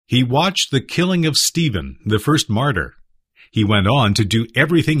He watched the killing of Stephen, the first martyr. He went on to do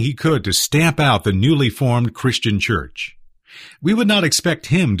everything he could to stamp out the newly formed Christian church. We would not expect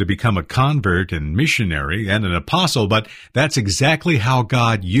him to become a convert and missionary and an apostle, but that's exactly how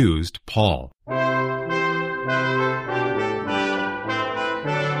God used Paul.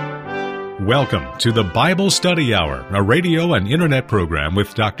 Welcome to the Bible Study Hour, a radio and internet program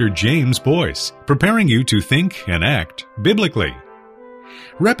with Dr. James Boice, preparing you to think and act biblically.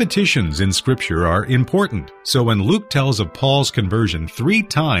 Repetitions in Scripture are important, so when Luke tells of Paul's conversion 3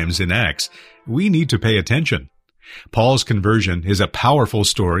 times in Acts, we need to pay attention. Paul's conversion is a powerful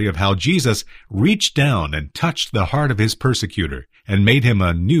story of how Jesus reached down and touched the heart of his persecutor and made him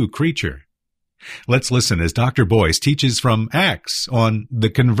a new creature. Let's listen as Dr. Boice teaches from Acts on the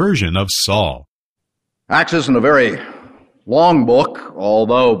conversion of Saul. Acts isn't a very long book,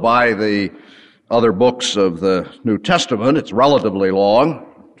 although by the other books of the New Testament, it's relatively long,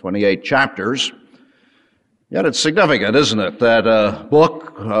 28 chapters. Yet it's significant, isn't it, that a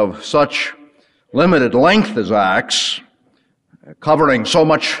book of such limited length as Acts, covering so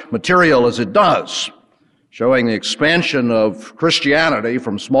much material as it does, showing the expansion of Christianity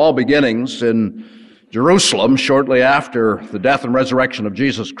from small beginnings in Jerusalem shortly after the death and resurrection of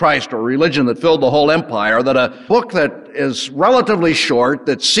Jesus Christ, a religion that filled the whole empire, that a book that is relatively short,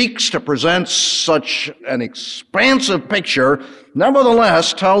 that seeks to present such an expansive picture,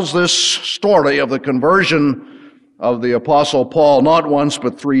 nevertheless tells this story of the conversion of the Apostle Paul not once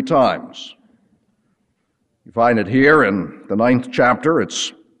but 3 times. You find it here in the 9th chapter.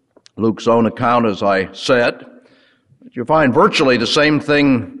 It's Luke's own account, as I said. But you find virtually the same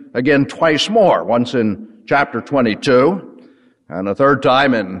thing again twice more, once in chapter 22 and a third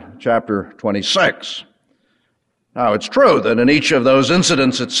time in chapter 26. Now, it's true that in each of those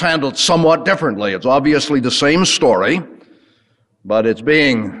incidents it's handled somewhat differently. It's obviously the same story, but it's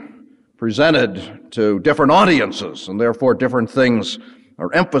being presented to different audiences, and therefore different things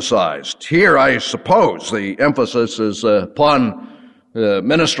are emphasized. Here, I suppose, the emphasis is upon the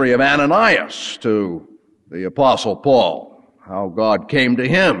ministry of Ananias to the Apostle Paul, how God came to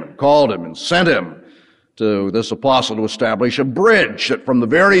him and called him and sent him to this apostle to establish a bridge that from the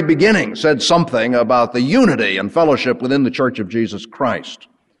very beginning said something about the unity and fellowship within the Church of Jesus Christ.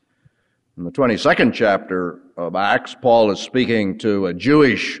 In the 22nd chapter of Acts, Paul is speaking to a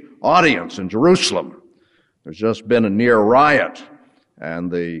Jewish audience in Jerusalem. There's just been a near riot, and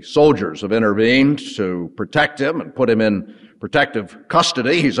the soldiers have intervened to protect him and put him in protective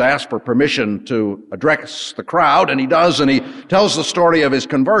custody. He's asked for permission to address the crowd, and he does, and he tells the story of his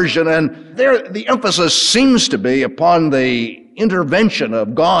conversion, and there the emphasis seems to be upon the intervention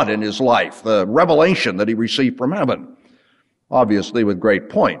of God in his life, the revelation that he received from heaven. Obviously with great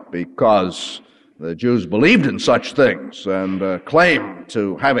point, because the Jews believed in such things, and claim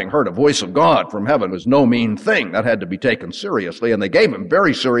to having heard a voice of God from heaven was no mean thing. That had to be taken seriously, and they gave him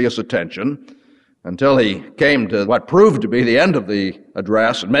very serious attention until he came to what proved to be the end of the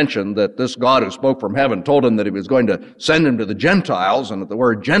address and mentioned that this God who spoke from heaven told him that he was going to send him to the Gentiles, and at the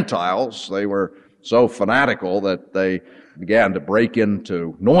word Gentiles, they were so fanatical that they began to break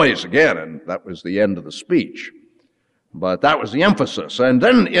into noise again, and that was the end of the speech. But that was the emphasis. And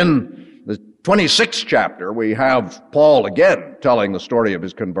then in the 26th chapter, we have Paul again telling the story of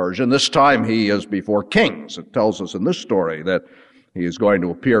his conversion. This time he is before kings. It tells us in this story that he is going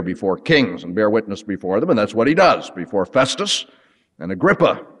to appear before kings and bear witness before them, and that's what he does, before Festus and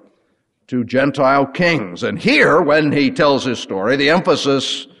Agrippa, 2 Gentile kings. And here, when he tells his story, the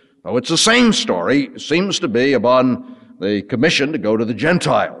emphasis, though it's the same story, seems to be upon the commission to go to the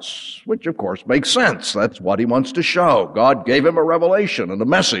Gentiles, which of course makes sense. That's what he wants to show. God gave him a revelation and a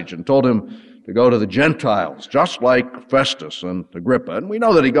message and told him to go to the Gentiles, just like Festus and Agrippa. And we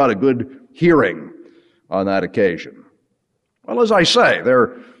know that he got a good hearing on that occasion. Well, as I say,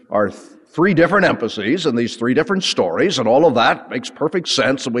 there are 3 different emphases in these 3 different stories, and all of that makes perfect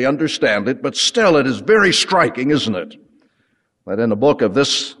sense and we understand it, but still it is very striking, isn't it, that in a book of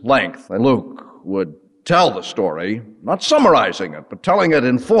this length, Luke would tell the story, not summarizing it, but telling it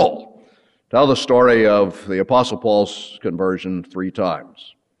in full, tell the story of the Apostle Paul's conversion 3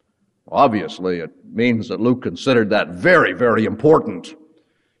 times. Obviously, it means that Luke considered that very, very important.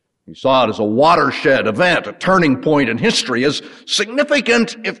 He saw it as a watershed event, a turning point in history, as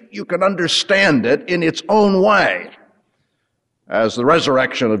significant, if you can understand it, in its own way, as the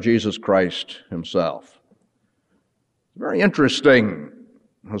resurrection of Jesus Christ himself. Very interesting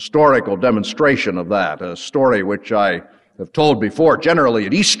historical demonstration of that, a story which I have told before, generally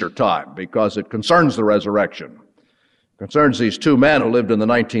at Easter time, because it concerns the resurrection. It concerns these 2 men who lived in the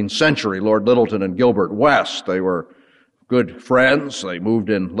 19th century, Lord Lyttelton and Gilbert West. They were good friends. They moved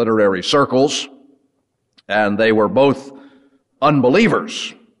in literary circles, and they were both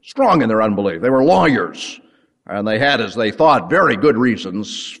unbelievers, strong in their unbelief. They were lawyers, and they had, as they thought, very good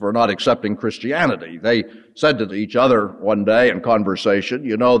reasons for not accepting Christianity. They said to each other one day in conversation,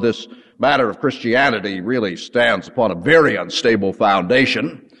 you know, this matter of Christianity really stands upon a very unstable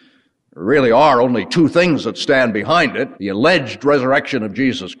foundation. There really are only two things that stand behind it: the alleged resurrection of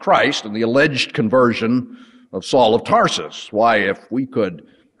Jesus Christ and the alleged conversion of Saul of Tarsus. Why, if we could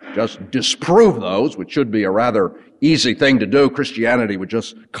just disprove those, which should be a rather easy thing to do, Christianity would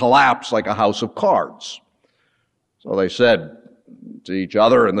just collapse like a house of cards. So they said to each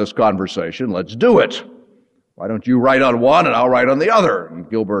other in this conversation, let's do it. Why don't you write on one and I'll write on the other? And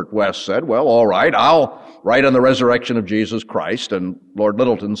Gilbert West said, well, all right, I'll write on the resurrection of Jesus Christ. And Lord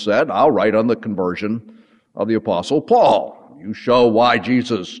Littleton said, I'll write on the conversion of the Apostle Paul. You show why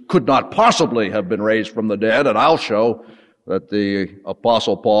Jesus could not possibly have been raised from the dead, and I'll show that the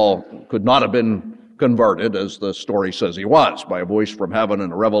Apostle Paul could not have been converted, as the story says he was, by a voice from heaven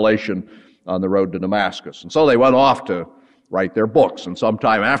and a revelation on the road to Damascus. And so they went off to write their books. And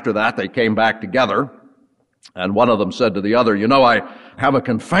sometime after that, they came back together, and one of them said to the other, you know, I have a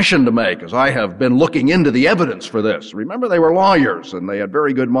confession to make, as I have been looking into the evidence for this. Remember, they were lawyers, and they had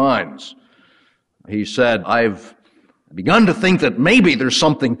very good minds. He said, I've begun to think that maybe there's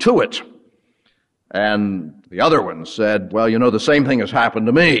something to it. And the other one said, well, you know, the same thing has happened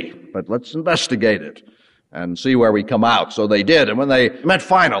to me, but let's investigate it and see where we come out. So they did, and when they met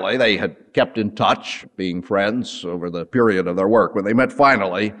finally, they had kept in touch, being friends over the period of their work. When they met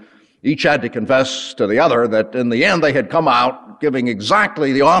finally, each had to confess to the other that in the end they had come out giving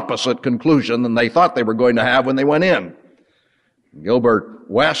exactly the opposite conclusion than they thought they were going to have when they went in. Gilbert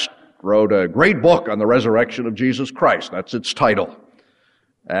West wrote a great book on the resurrection of Jesus Christ. That's its title.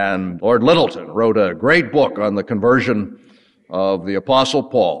 And Lord Littleton wrote a great book on the conversion of the Apostle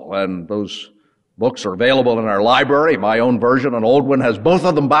Paul. And those books are available in our library. My own version, an old one, has both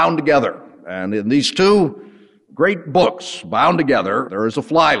of them bound together. And in these two great books bound together, there is a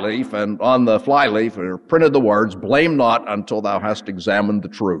flyleaf, and on the flyleaf are printed the words, blame not until thou hast examined the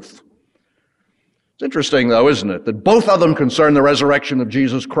truth. It's interesting, though, isn't it, that both of them concern the resurrection of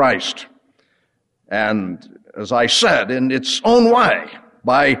Jesus Christ. And as I said, in its own way,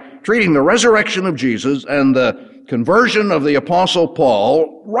 by treating the resurrection of Jesus and the conversion of the Apostle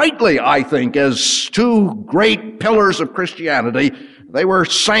Paul, rightly, I think, as two great pillars of Christianity, they were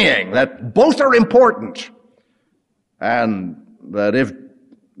saying that both are important, and that if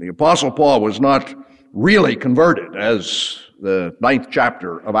the Apostle Paul was not really converted, as the 9th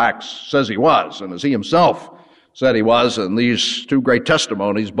chapter of Acts says he was, and as he himself said he was, in these two great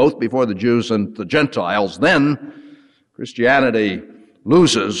testimonies, both before the Jews and the Gentiles, then Christianity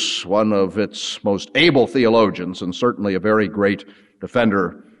loses one of its most able theologians and certainly a very great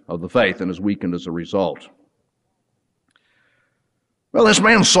defender of the faith, and is weakened as a result. Well, this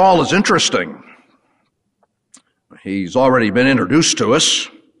man Saul is interesting. He's already been introduced to us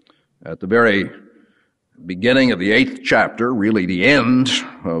at the very beginning of the 8th chapter, really the end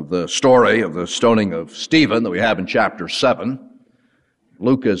of the story of the stoning of Stephen that we have in chapter 7.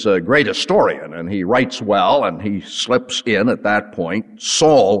 Luke is a great historian, and he writes well, and he slips in at that point.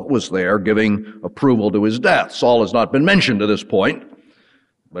 Saul was there giving approval to his death. Saul has not been mentioned to this point,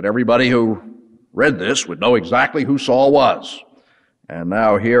 but everybody who read this would know exactly who Saul was. And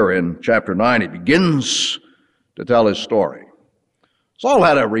now here in chapter 9, he begins to tell his story. Saul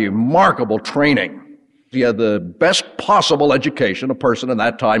had a remarkable training. He had the best possible education a person in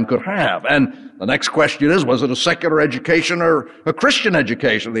that time could have. And the next question is, was it a secular education or a Christian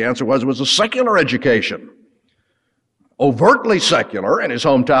education? The answer was, it was a secular education. Overtly secular in his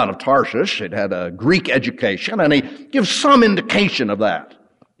hometown of Tarshish. It had a Greek education, and he gives some indication of that.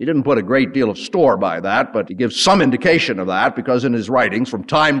 He didn't put a great deal of store by that, but he gives some indication of that because in his writings, from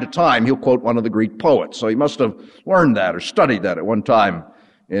time to time, he'll quote one of the Greek poets. So he must have learned that or studied that at one time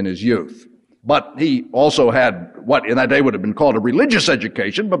in his youth. But he also had what in that day would have been called a religious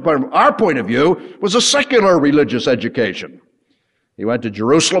education, but from our point of view, was a secular religious education. He went to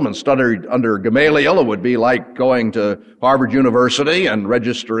Jerusalem and studied under Gamaliel. It would be like going to Harvard University and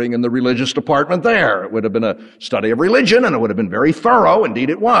registering in the religious department there. It would have been a study of religion, and it would have been very thorough. Indeed,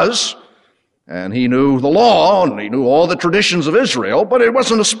 it was. And he knew the law, and he knew all the traditions of Israel, but it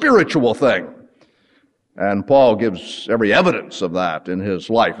wasn't a spiritual thing. And Paul gives every evidence of that in his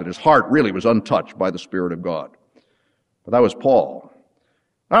life, and his heart really was untouched by the Spirit of God. But that was Paul.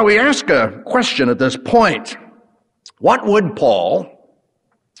 Now we ask a question at this point. What would Paul,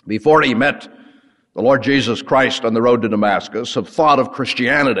 before he met the Lord Jesus Christ on the road to Damascus, have thought of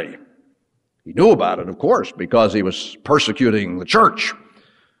Christianity? He knew about it, of course, because he was persecuting the church.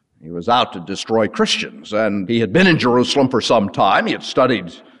 He was out to destroy Christians, and he had been in Jerusalem for some time. He had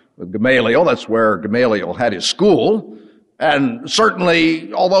studied with Gamaliel. That's where Gamaliel had his school. And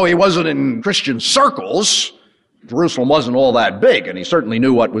certainly, although he wasn't in Christian circles, Jerusalem wasn't all that big, and he certainly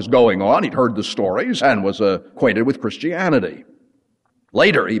knew what was going on. He'd heard the stories and was acquainted with Christianity.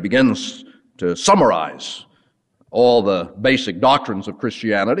 Later, he begins to summarize all the basic doctrines of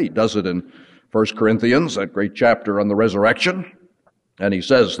Christianity. He does it in 1 Corinthians, that great chapter on the resurrection. And he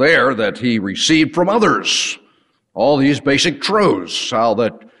says there that he received from others all these basic truths, how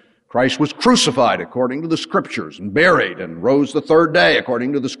that Christ was crucified according to the Scriptures and buried and rose the third day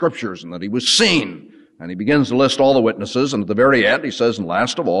according to the Scriptures, and that he was seen. And he begins to list all the witnesses, and at the very end he says, and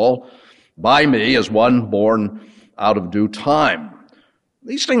last of all, by me as one born out of due time.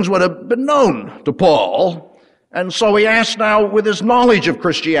 These things would have been known to Paul. And so he asked now, with his knowledge of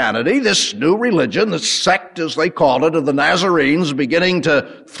Christianity, this new religion, this sect, as they called it, of the Nazarenes, beginning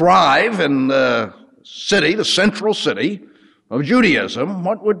to thrive in the city, the central city of Judaism,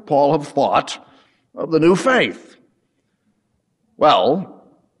 what would Paul have thought of the new faith? Well,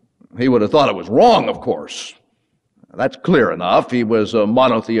 he would have thought it was wrong, of course. That's clear enough. He was a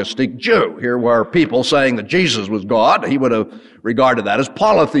monotheistic Jew. Here were people saying that Jesus was God. He would have regarded that as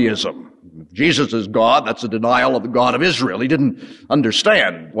polytheism. If Jesus is God, that's a denial of the God of Israel. He didn't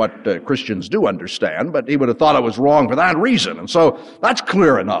understand what Christians do understand, but he would have thought it was wrong for that reason. And so that's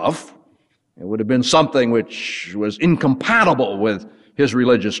clear enough. It would have been something which was incompatible with his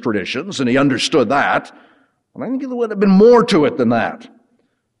religious traditions, and he understood that. And I think there would have been more to it than that.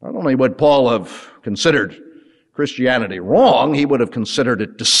 Not only would Paul have considered Christianity wrong, he would have considered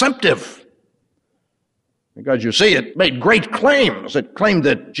it deceptive. Because you see, it made great claims. It claimed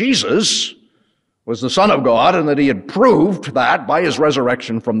that Jesus was the Son of God and that he had proved that by his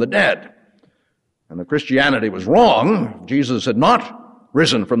resurrection from the dead. And if Christianity was wrong, Jesus had not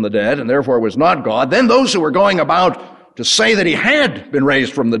risen from the dead and therefore was not God, then those who were going about to say that he had been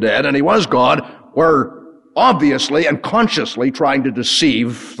raised from the dead and he was God were obviously and consciously trying to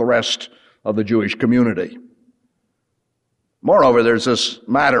deceive the rest of the Jewish community. Moreover, there's this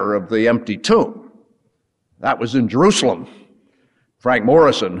matter of the empty tomb. That was in Jerusalem. Frank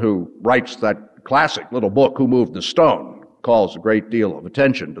Morrison, who writes that classic little book, Who Moved the Stone, calls a great deal of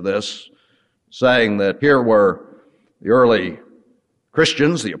attention to this, saying that here were the early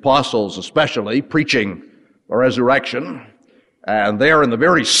Christians, the apostles especially, preaching the resurrection, and there in the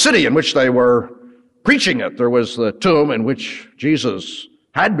very city in which they were preaching it, there was the tomb in which Jesus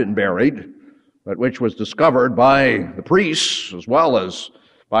had been buried, but which was discovered by the priests as well as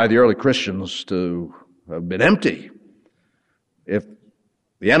by the early Christians to have been empty. If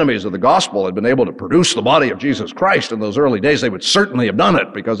the enemies of the gospel had been able to produce the body of Jesus Christ in those early days, they would certainly have done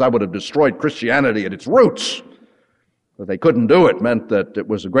it, because that would have destroyed Christianity at its roots. But they couldn't do it. It meant that it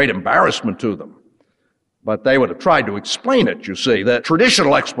was a great embarrassment to them. But they would have tried to explain it, you see. The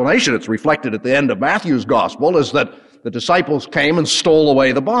traditional explanation, it's reflected at the end of Matthew's gospel, is that the disciples came and stole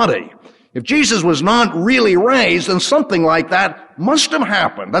away the body. If Jesus was not really raised, then something like that must have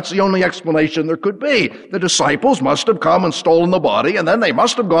happened. That's the only explanation there could be. The disciples must have come and stolen the body, and then they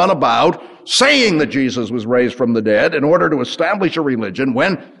must have gone about saying that Jesus was raised from the dead in order to establish a religion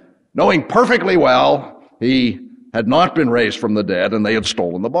when, knowing perfectly well, he had not been raised from the dead and they had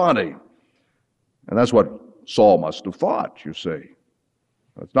stolen the body. And that's what Saul must have thought, you see.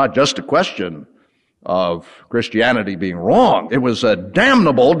 It's not just a question of Christianity being wrong. It was a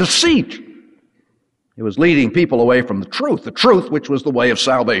damnable deceit. It was leading people away from the truth which was the way of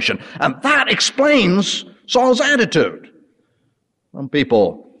salvation. And that explains Saul's attitude. Some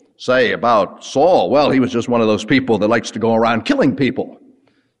people say about Saul, well, he was just one of those people that likes to go around killing people.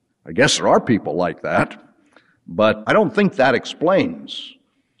 I guess there are people like that, but I don't think that explains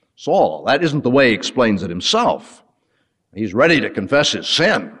Saul. That isn't the way he explains it himself. He's ready to confess his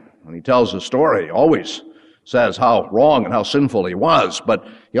sin. When he tells the story, he always says how wrong and how sinful he was, but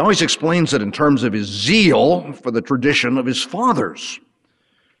he always explains it in terms of his zeal for the tradition of his fathers.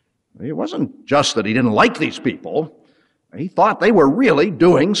 It wasn't just that he didn't like these people. He thought they were really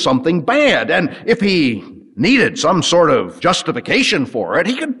doing something bad, and if he needed some sort of justification for it,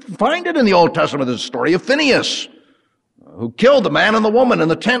 he could find it in the Old Testament. There's a story of Phinehas, who killed the man and the woman in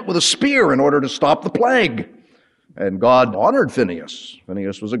the tent with a spear in order to stop the plague. And God honored Phinehas.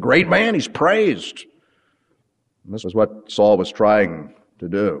 Phinehas was a great man. He's praised. And this was what Saul was trying to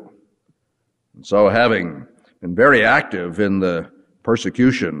do. And so, having been very active in the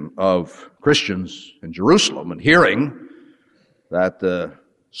persecution of Christians in Jerusalem and hearing that the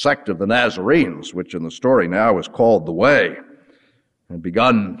sect of the Nazarenes, which in the story now is called the Way, had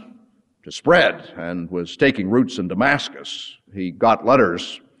begun to spread and was taking roots in Damascus. He got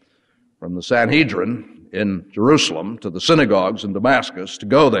letters from the Sanhedrin in Jerusalem to the synagogues in Damascus to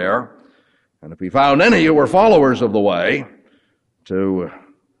go there, and if he found any who were followers of the way, to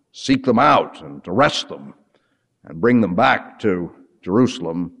seek them out and to arrest them and bring them back to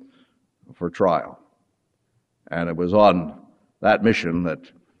Jerusalem for trial. And it was on that mission that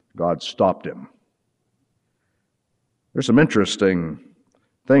God stopped him. There's some interesting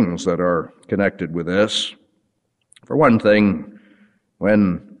things that are connected with this. For one thing,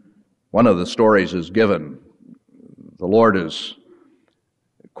 when one of the stories is given, the Lord is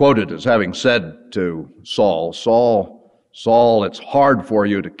quoted as having said to Saul, Saul, it's hard for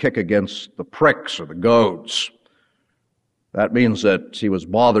you to kick against the pricks or the goads. That means that he was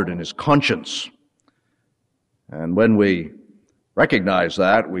bothered in his conscience. And when we recognize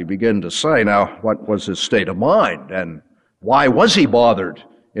that, we begin to say, now, what was his state of mind? And why was he bothered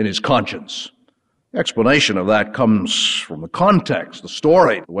in his conscience? The explanation of that comes from the context, the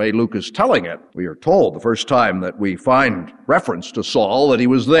story, the way Luke is telling it. We are told the first time that we find reference to Saul that he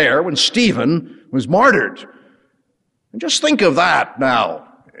was there when Stephen was martyred. And just think of that now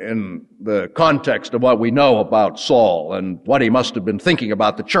in the context of what we know about Saul and what he must have been thinking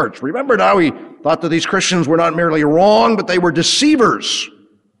about the church. Remember now, he thought that these Christians were not merely wrong, but they were deceivers.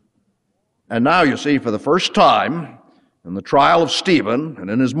 And now you see, for the first time in the trial of Stephen and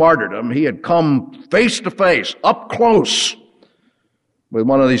in his martyrdom, he had come face to face, up close with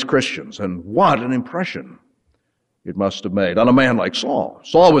one of these Christians. And what an impression it must have made on a man like Saul.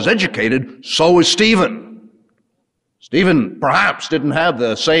 Saul was educated, so was Stephen. Stephen perhaps didn't have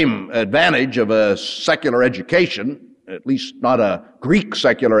the same advantage of a secular education, at least not a Greek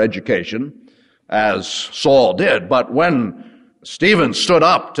secular education, as Saul did. But when Stephen stood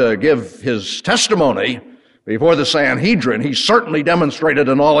up to give his testimony before the Sanhedrin, he certainly demonstrated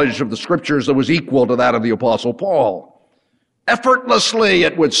a knowledge of the Scriptures that was equal to that of the Apostle Paul. Effortlessly,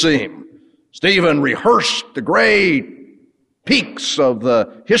 it would seem, Stephen rehearsed the great peaks of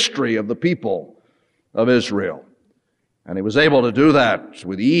the history of the people of Israel. And he was able to do that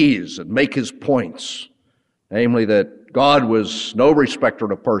with ease and make his points, namely that God was no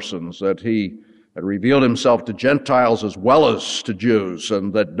respecter of persons, that he had revealed himself to Gentiles as well as to Jews,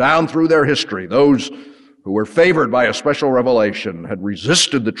 and that down through their history, those who were favored by a special revelation had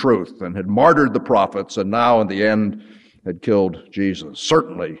resisted the truth and had martyred the prophets, and now in the end had killed Jesus.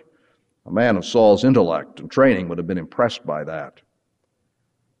 Certainly, a man of Saul's intellect and training would have been impressed by that.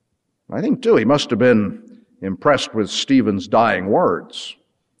 I think, too, he must have been impressed with Stephen's dying words.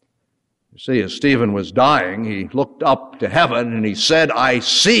 You see, as Stephen was dying, he looked up to heaven and he said, I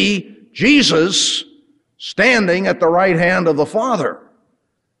see Jesus standing at the right hand of the Father.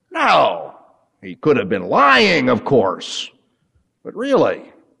 Now, he could have been lying, of course, but really,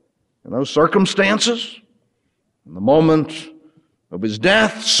 in those circumstances, in the moment of his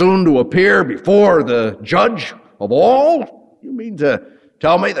death, soon to appear before the judge of all, you mean to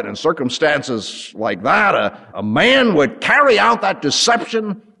tell me that in circumstances like that, a man would carry out that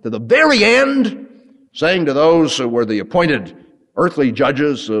deception to the very end, saying to those who were the appointed earthly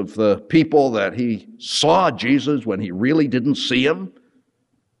judges of the people that he saw Jesus when he really didn't see him?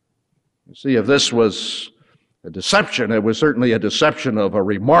 You see, if this was a deception, it was certainly a deception of a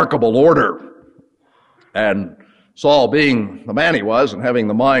remarkable order. And Saul, being the man he was and having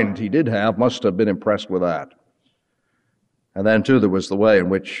the mind he did have, must have been impressed with that. And then, too, there was the way in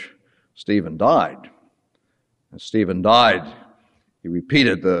which Stephen died. As Stephen died, he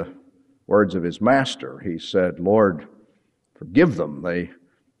repeated the words of his master. He said, Lord, forgive them. They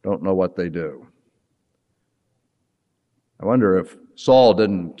don't know what they do. I wonder if Saul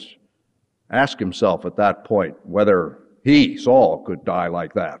didn't ask himself at that point whether he, Saul, could die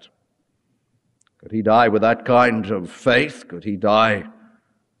like that. Could he die with that kind of faith? Could he die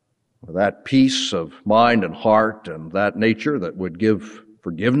with that peace of mind and heart and that nature that would give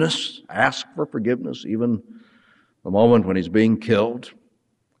forgiveness, ask for forgiveness, even the moment when he's being killed?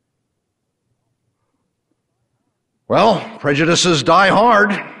 Well, prejudices die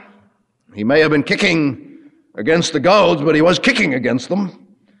hard. He may have been kicking against the goads, but he was kicking against them.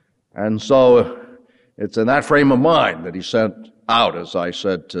 And so it's in that frame of mind that he sent out, as I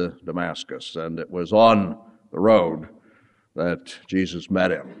said, to Damascus. And it was on the road that Jesus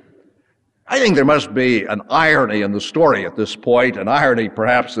met him. I think there must be an irony in the story at this point, an irony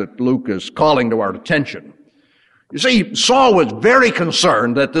perhaps that Luke is calling to our attention. You see, Saul was very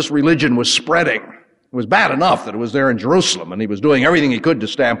concerned that this religion was spreading. It was bad enough that it was there in Jerusalem, and he was doing everything he could to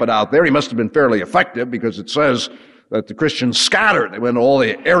stamp it out there. He must have been fairly effective because it says that the Christians scattered. They went to all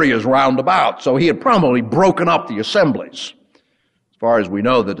the areas round about. So he had probably broken up the assemblies. As far as we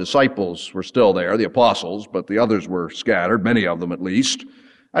know, the disciples were still there, the apostles, but the others were scattered, many of them at least.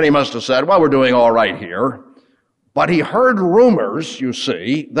 And he must have said, well, we're doing all right here. But he heard rumors, you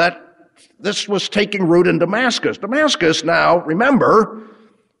see, that this was taking root in Damascus. Damascus now, remember,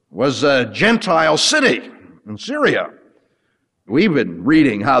 was a Gentile city in Syria. We've been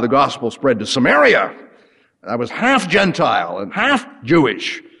reading how the gospel spread to Samaria. That was half Gentile and half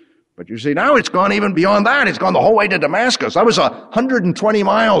Jewish. But you see, now it's gone even beyond that. It's gone the whole way to Damascus. That was 120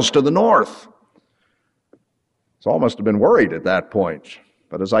 miles to the north. Saul must have been worried at that point.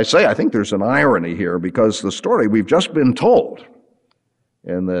 But as I say, I think there's an irony here, because the story we've just been told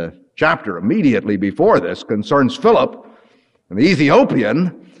in the chapter immediately before this concerns Philip and the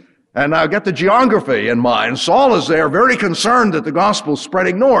Ethiopian. And now get the geography in mind. Saul is there very concerned that the gospel's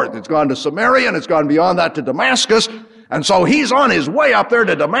spreading north. It's gone to Samaria and it's gone beyond that to Damascus. And so he's on his way up there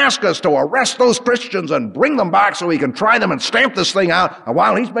to Damascus to arrest those Christians and bring them back so he can try them and stamp this thing out. And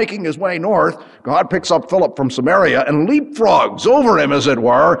while he's making his way north, God picks up Philip from Samaria and leapfrogs over him, as it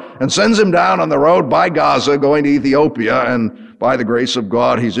were, and sends him down on the road by Gaza going to Ethiopia. And by the grace of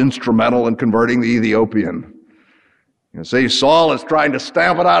God, he's instrumental in converting the Ethiopian. You see, Saul is trying to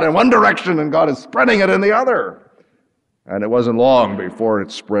stamp it out in one direction and God is spreading it in the other. And it wasn't long before it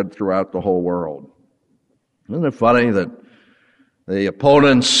spread throughout the whole world. Isn't it funny that the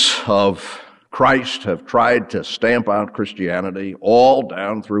opponents of Christ have tried to stamp out Christianity all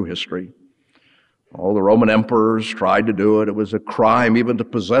down through history? All the Roman emperors tried to do it. It was a crime even to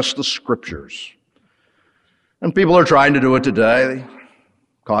possess the scriptures. And people are trying to do it today.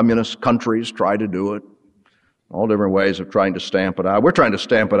 Communist countries try to do it. All different ways of trying to stamp it out. We're trying to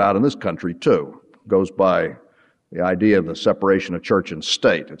stamp it out in this country too. It goes by the idea of the separation of church and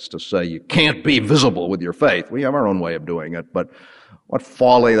state. It's to say you can't be visible with your faith. We have our own way of doing it, but what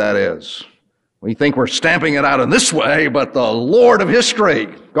folly that is. We think we're stamping it out in this way, but the Lord of history,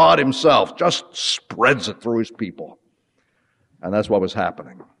 God himself, just spreads it through his people. And that's what was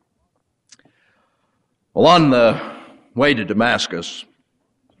happening. Well, on the way to Damascus,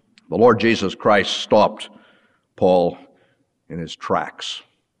 the Lord Jesus Christ stopped Paul in his tracks.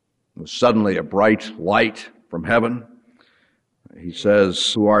 There was suddenly a bright light from heaven. He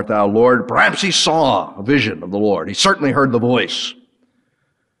says, "Who art thou, Lord?" Perhaps he saw a vision of the Lord. He certainly heard the voice.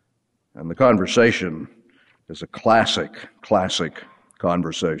 And the conversation is a classic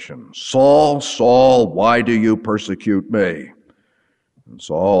conversation. "Saul, Saul, why do you persecute me?" And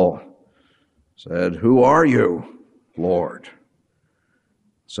Saul said, "Who are you, Lord?"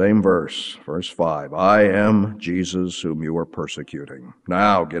 Same verse 5. "I am Jesus whom you are persecuting.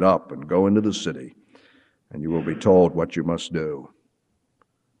 Now get up and go into the city, and you will be told what you must do."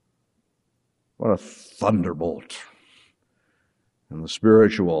 What a thunderbolt in the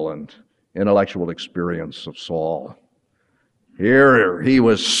spiritual and intellectual experience of Saul. Here he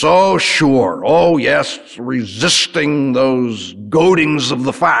was so sure, oh yes, resisting those goadings of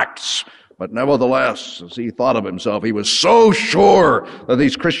the facts, but nevertheless, as he thought of himself, he was so sure that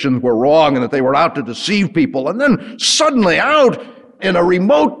these Christians were wrong and that they were out to deceive people. And then suddenly out in a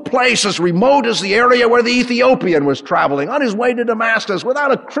remote place, as remote as the area where the Ethiopian was traveling, on his way to Damascus,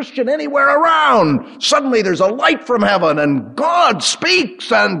 without a Christian anywhere around, suddenly there's a light from heaven and God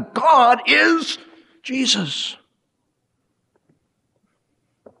speaks, and God is Jesus.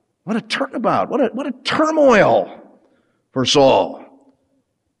 What a turnabout, what a turmoil for Saul.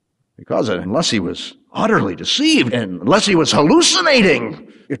 Because unless he was utterly deceived, and unless he was hallucinating,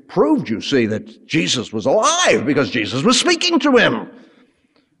 it proved, you see, that Jesus was alive because Jesus was speaking to him.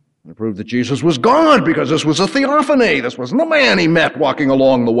 It proved that Jesus was God because this was a theophany. This wasn't a man he met walking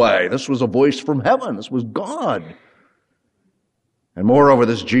along the way. This was a voice from heaven. This was God. And moreover,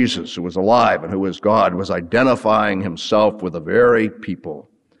 this Jesus, who was alive and who was God, was identifying himself with the very people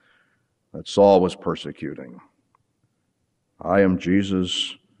that Saul was persecuting. "I am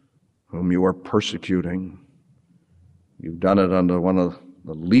Jesus whom you are persecuting. You've done it unto one of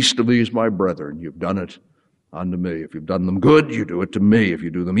the least of these, my brethren. You've done it unto me. If you've done them good, you do it to me. If you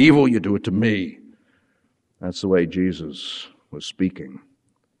do them evil, you do it to me." That's the way Jesus was speaking.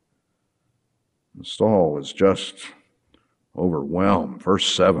 And Saul was just overwhelmed.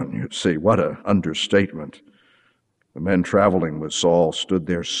 Verse 7, you see, what an understatement. The men traveling with Saul stood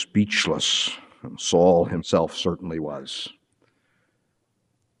there speechless, and Saul himself certainly was.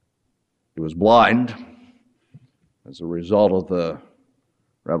 He was blind as a result of the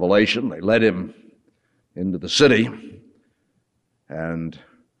revelation. They led him into the city, and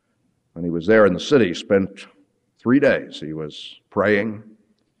when he was there in the city, he spent 3 days. He was praying.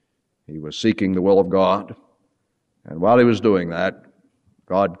 He was seeking the will of God. And while he was doing that,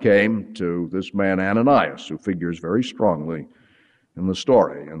 God came to this man Ananias, who figures very strongly in the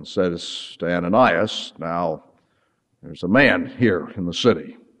story and says to Ananias, now, there's a man here in the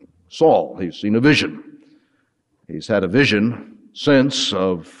city, Saul. He's seen a vision. He's had a vision since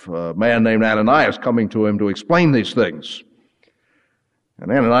of a man named Ananias coming to him to explain these things.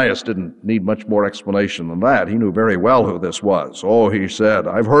 And Ananias didn't need much more explanation than that. He knew very well who this was. Oh, he said,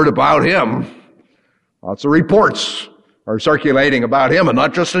 I've heard about him. Lots of reports are circulating about him, and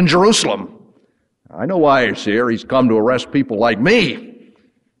not just in Jerusalem. I know why he's here. He's come to arrest people like me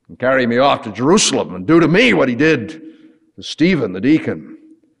and carry me off to Jerusalem and do to me what he did to Stephen, the deacon.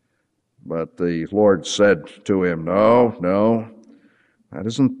 But the Lord said to him, no, that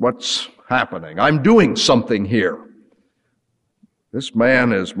isn't what's happening. I'm doing something here. This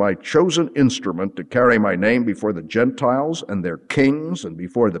man is my chosen instrument to carry my name before the Gentiles and their kings and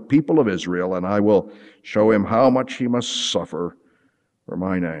before the people of Israel, and I will show him how much he must suffer for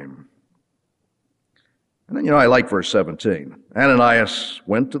my name. And then, I like verse 17. Ananias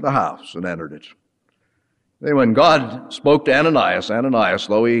went to the house and entered it. Then when God spoke to Ananias,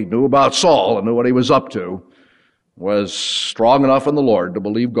 though he knew about Saul and knew what he was up to, was strong enough in the Lord to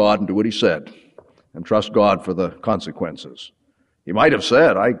believe God and do what he said and trust God for the consequences. He might have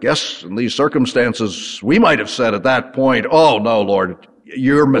said, I guess in these circumstances, we might have said at that point, oh no, Lord,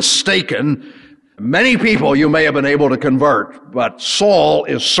 you're mistaken. Many people you may have been able to convert, but Saul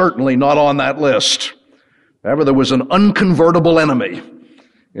is certainly not on that list. If ever there was an unconvertible enemy,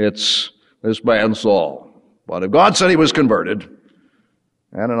 it's this man Saul. But if God said he was converted,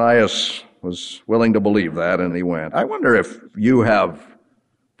 Ananias was willing to believe that, and he went. I wonder if you have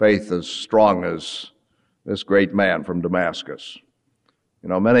faith as strong as this great man from Damascus.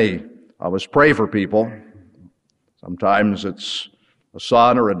 Many of us pray for people. Sometimes it's a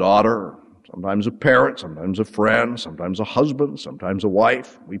son or a daughter, sometimes a parent, sometimes a friend, sometimes a husband, sometimes a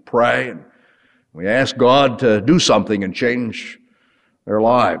wife. We pray and we ask God to do something and change their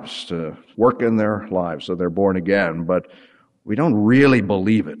lives, to work in their lives so they're born again. But we don't really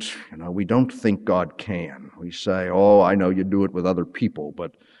believe it. We don't think God can. We say, oh, I know you do it with other people,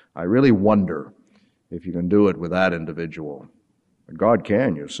 but I really wonder if you can do it with that individual. God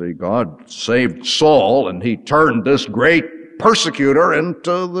can, you see. God saved Saul, and he turned this great persecutor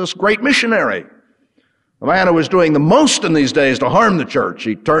into this great missionary. The man who was doing the most in these days to harm the church,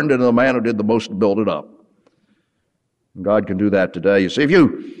 he turned into the man who did the most to build it up. And God can do that today. You see, if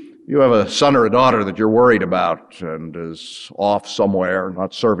you have a son or a daughter that you're worried about and is off somewhere,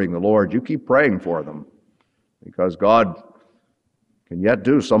 not serving the Lord, you keep praying for them, because God can yet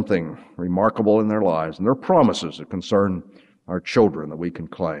do something remarkable in their lives, and there are promises that concern our children that we can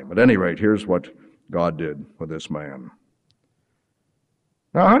claim. At any rate, here's what God did with this man.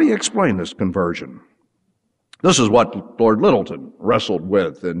 Now, how do you explain this conversion? This is what Lord Littleton wrestled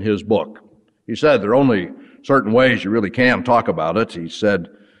with in his book. He said there are only certain ways you really can talk about it. He said,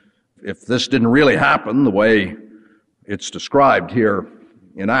 if this didn't really happen the way it's described here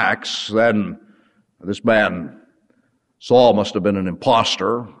in Acts, then this man, Saul, must have been an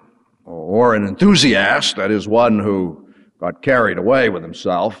imposter or an enthusiast, that is, one who got carried away with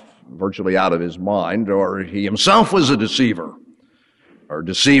himself, virtually out of his mind, or he himself was a deceiver or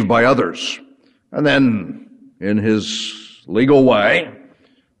deceived by others. And then, in his legal way,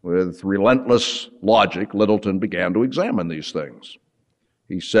 with relentless logic, Littleton began to examine these things.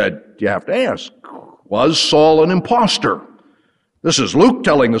 He said, you have to ask, was Saul an imposter? This is Luke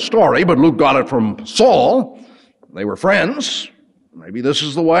telling the story, but Luke got it from Saul. They were friends. Maybe this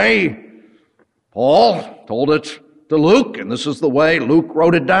is the way Paul told it to Luke, and this is the way Luke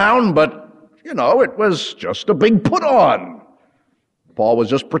wrote it down, but, it was just a big put-on. Paul was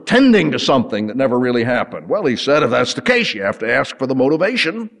just pretending to something that never really happened. Well, he said, if that's the case, you have to ask for the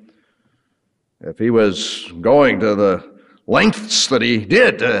motivation. If he was going to the lengths that he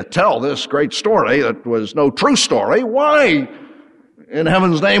did to tell this great story that was no true story, why in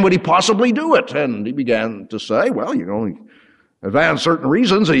heaven's name would he possibly do it? And he began to say, well, advance certain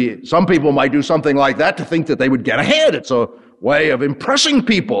reasons. Some people might do something like that to think that they would get ahead. It's a way of impressing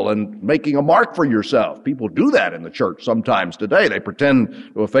people and making a mark for yourself. People do that in the church sometimes today. They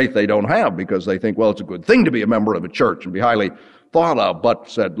pretend to a faith they don't have because they think, well, it's a good thing to be a member of a church and be highly thought of. But,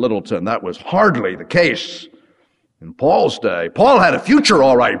 said Littleton, that was hardly the case in Paul's day. Paul had a future,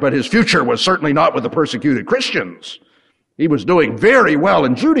 all right, but his future was certainly not with the persecuted Christians. He was doing very well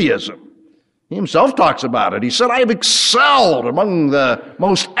in Judaism. He himself talks about it. He said, I have excelled among the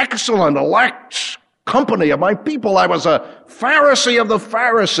most excellent elect company of my people. I was a Pharisee of the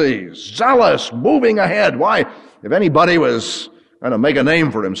Pharisees, zealous, moving ahead. Why? If anybody was going to make a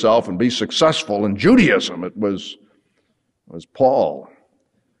name for himself and be successful in Judaism, it was Paul.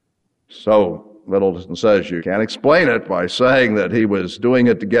 So Littleton says you can't explain it by saying that he was doing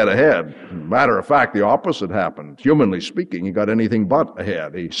it to get ahead. Matter of fact, the opposite happened. Humanly speaking, he got anything but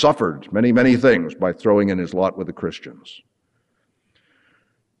ahead. He suffered many, many things by throwing in his lot with the Christians.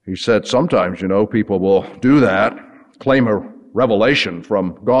 He said sometimes, people will do that, claim a revelation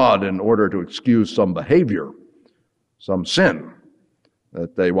from God in order to excuse some behavior, some sin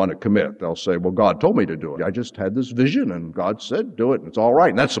that they want to commit. They'll say, well, God told me to do it. I just had this vision and God said, do it, and it's all right.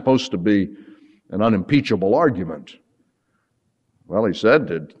 And that's supposed to be an unimpeachable argument. Well, he said,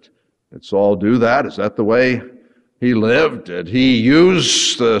 did Saul do that? Is that the way he lived? Did he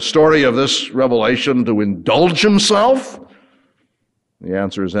use the story of this revelation to indulge himself? The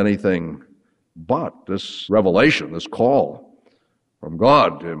answer is anything but. This revelation, this call from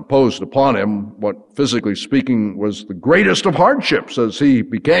God imposed upon him what, physically speaking, was the greatest of hardships as he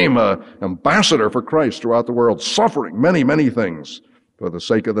became an ambassador for Christ throughout the world, suffering many, many things for the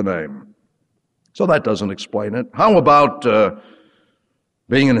sake of the name. So that doesn't explain it. How about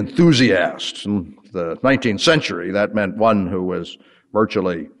being an enthusiast? In the 19th century, that meant one who was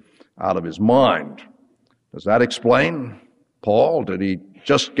virtually out of his mind. Does that explain Paul? Did he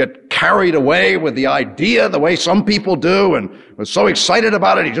just get carried away with the idea the way some people do and was so excited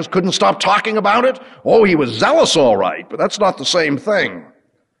about it he just couldn't stop talking about it? Oh, he was zealous, all right, but that's not the same thing.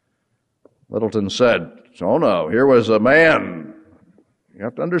 Littleton said, oh no, here was a man. You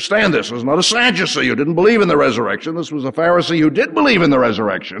have to understand this. This was not a Sadducee who didn't believe in the resurrection. This was a Pharisee who did believe in the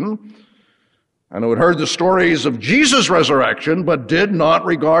resurrection and who had heard the stories of Jesus' resurrection but did not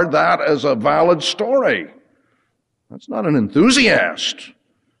regard that as a valid story. That's not an enthusiast.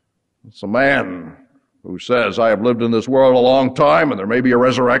 It's a man who says, I have lived in this world a long time and there may be a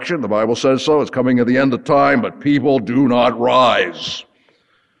resurrection. The Bible says so. It's coming at the end of time, but people do not rise.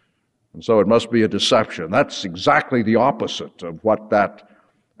 And so it must be a deception. That's exactly the opposite of what that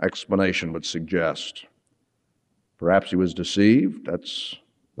explanation would suggest. Perhaps he was deceived. That's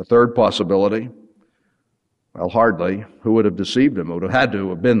the third possibility. Well, hardly. Who would have deceived him? It would have had to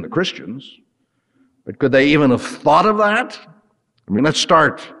have been the Christians. But could they even have thought of that? Let's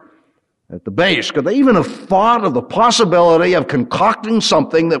start at the base. Could they even have thought of the possibility of concocting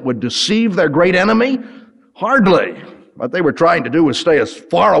something that would deceive their great enemy? Hardly. What they were trying to do was stay as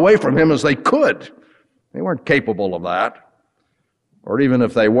far away from him as they could. They weren't capable of that. Or even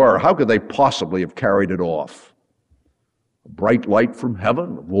if they were, how could they possibly have carried it off? A bright light from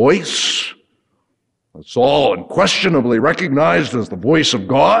heaven, a voice that Saul unquestionably recognized as the voice of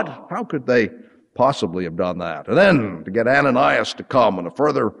God? How could they possibly have done that? And then to get Ananias to come and a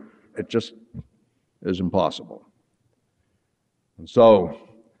further, it just is impossible. And so,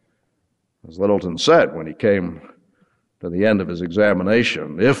 as Littleton said when he came to the end of his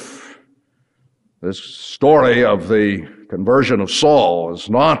examination, if this story of the conversion of Saul is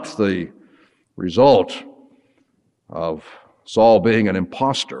not the result of Saul being an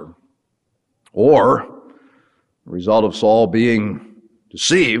imposter, or the result of Saul being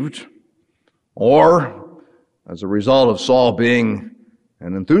deceived, or as a result of Saul being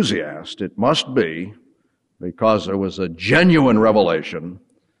an enthusiast, it must be because there was a genuine revelation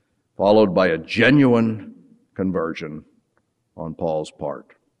followed by a genuine conversion on Paul's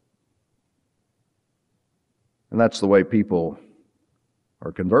part. And that's the way people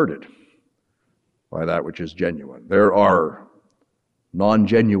are converted, by that which is genuine. There are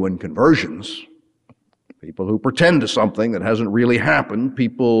non-genuine conversions, people who pretend to something that hasn't really happened,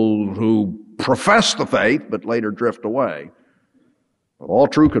 people who profess the faith but later drift away. But all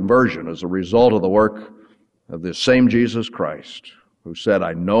true conversion is a result of the work of this same Jesus Christ, who said,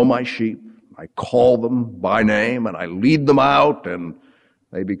 I know my sheep, I call them by name, and I lead them out, and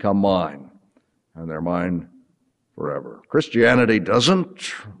they become mine, and they're mine forever. Christianity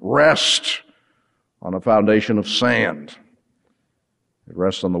doesn't rest on a foundation of sand. It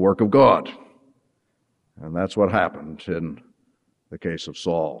rests on the work of God. And that's what happened in the case of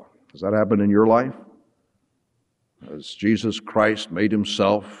Saul. Has that happened in your life? Has Jesus Christ made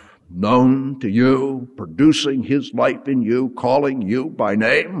himself known to you, producing his life in you, calling you by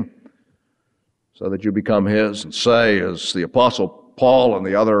name, so that you become his and say, as the Apostle Paul and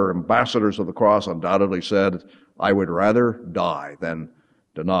the other ambassadors of the cross undoubtedly said, I would rather die than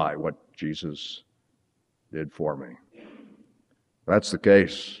deny what Jesus did for me. If that's the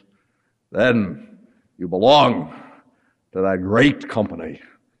case, then you belong to that great company.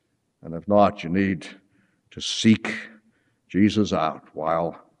 And if not, you need to seek Jesus out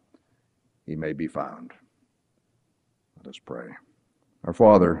while he may be found. Let us pray. Our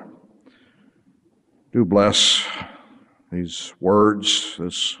Father, do bless these words,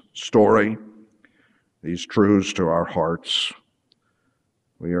 this story, these truths to our hearts.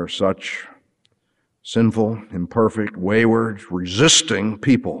 We are such sinful, imperfect, wayward, resisting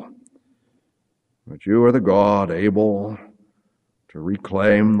people. But you are the God able to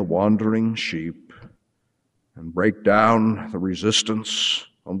reclaim the wandering sheep and break down the resistance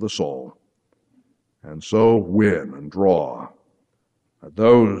of the soul, and so win and draw. That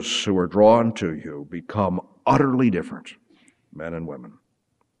those who are drawn to you become utterly different men and women.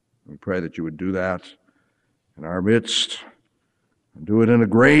 We pray that you would do that in our midst and do it in a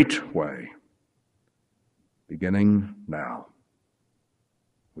great way, beginning now.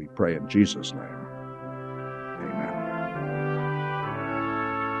 We pray in Jesus' name. Amen.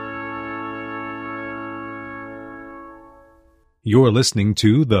 You're listening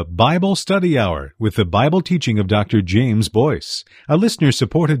to the Bible Study Hour with the Bible teaching of Dr. James Boice, a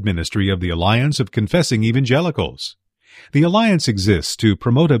listener-supported ministry of the Alliance of Confessing Evangelicals. The Alliance exists to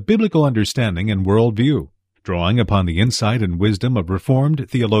promote a biblical understanding and worldview, drawing upon the insight and wisdom of Reformed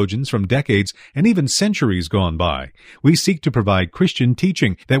theologians from decades and even centuries gone by. We seek to provide Christian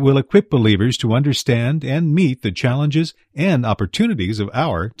teaching that will equip believers to understand and meet the challenges and opportunities of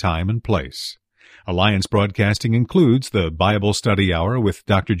our time and place. Alliance broadcasting includes the Bible Study Hour with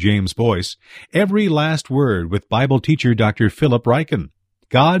Dr. James Boice, Every Last Word with Bible teacher Dr. Philip Ryken,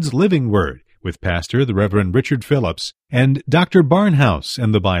 God's Living Word with Pastor the Reverend Richard Phillips, and Dr. Barnhouse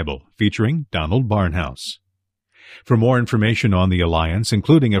and the Bible featuring Donald Barnhouse. For more information on the Alliance,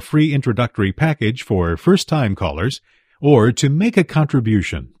 including a free introductory package for first-time callers, or to make a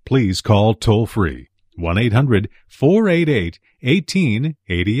contribution, please call toll-free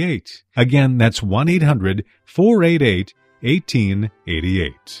 1-800-488-1888. Again, that's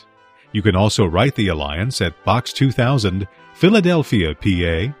 1-800-488-1888. You can also write the Alliance at Box 2000, Philadelphia,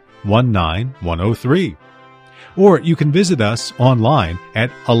 PA 19103. Or you can visit us online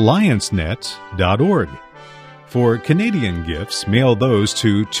at alliancenet.org. For Canadian gifts, mail those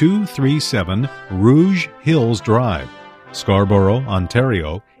to 237 Rouge Hills Drive, Scarborough,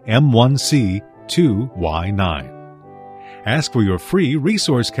 Ontario, M1C 2Y9. Ask for your free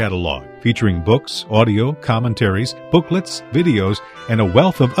resource catalog featuring books, audio, commentaries, booklets, videos, and a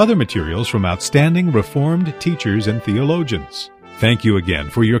wealth of other materials from outstanding Reformed teachers and theologians. Thank you again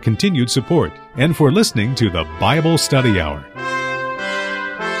for your continued support and for listening to the Bible Study Hour.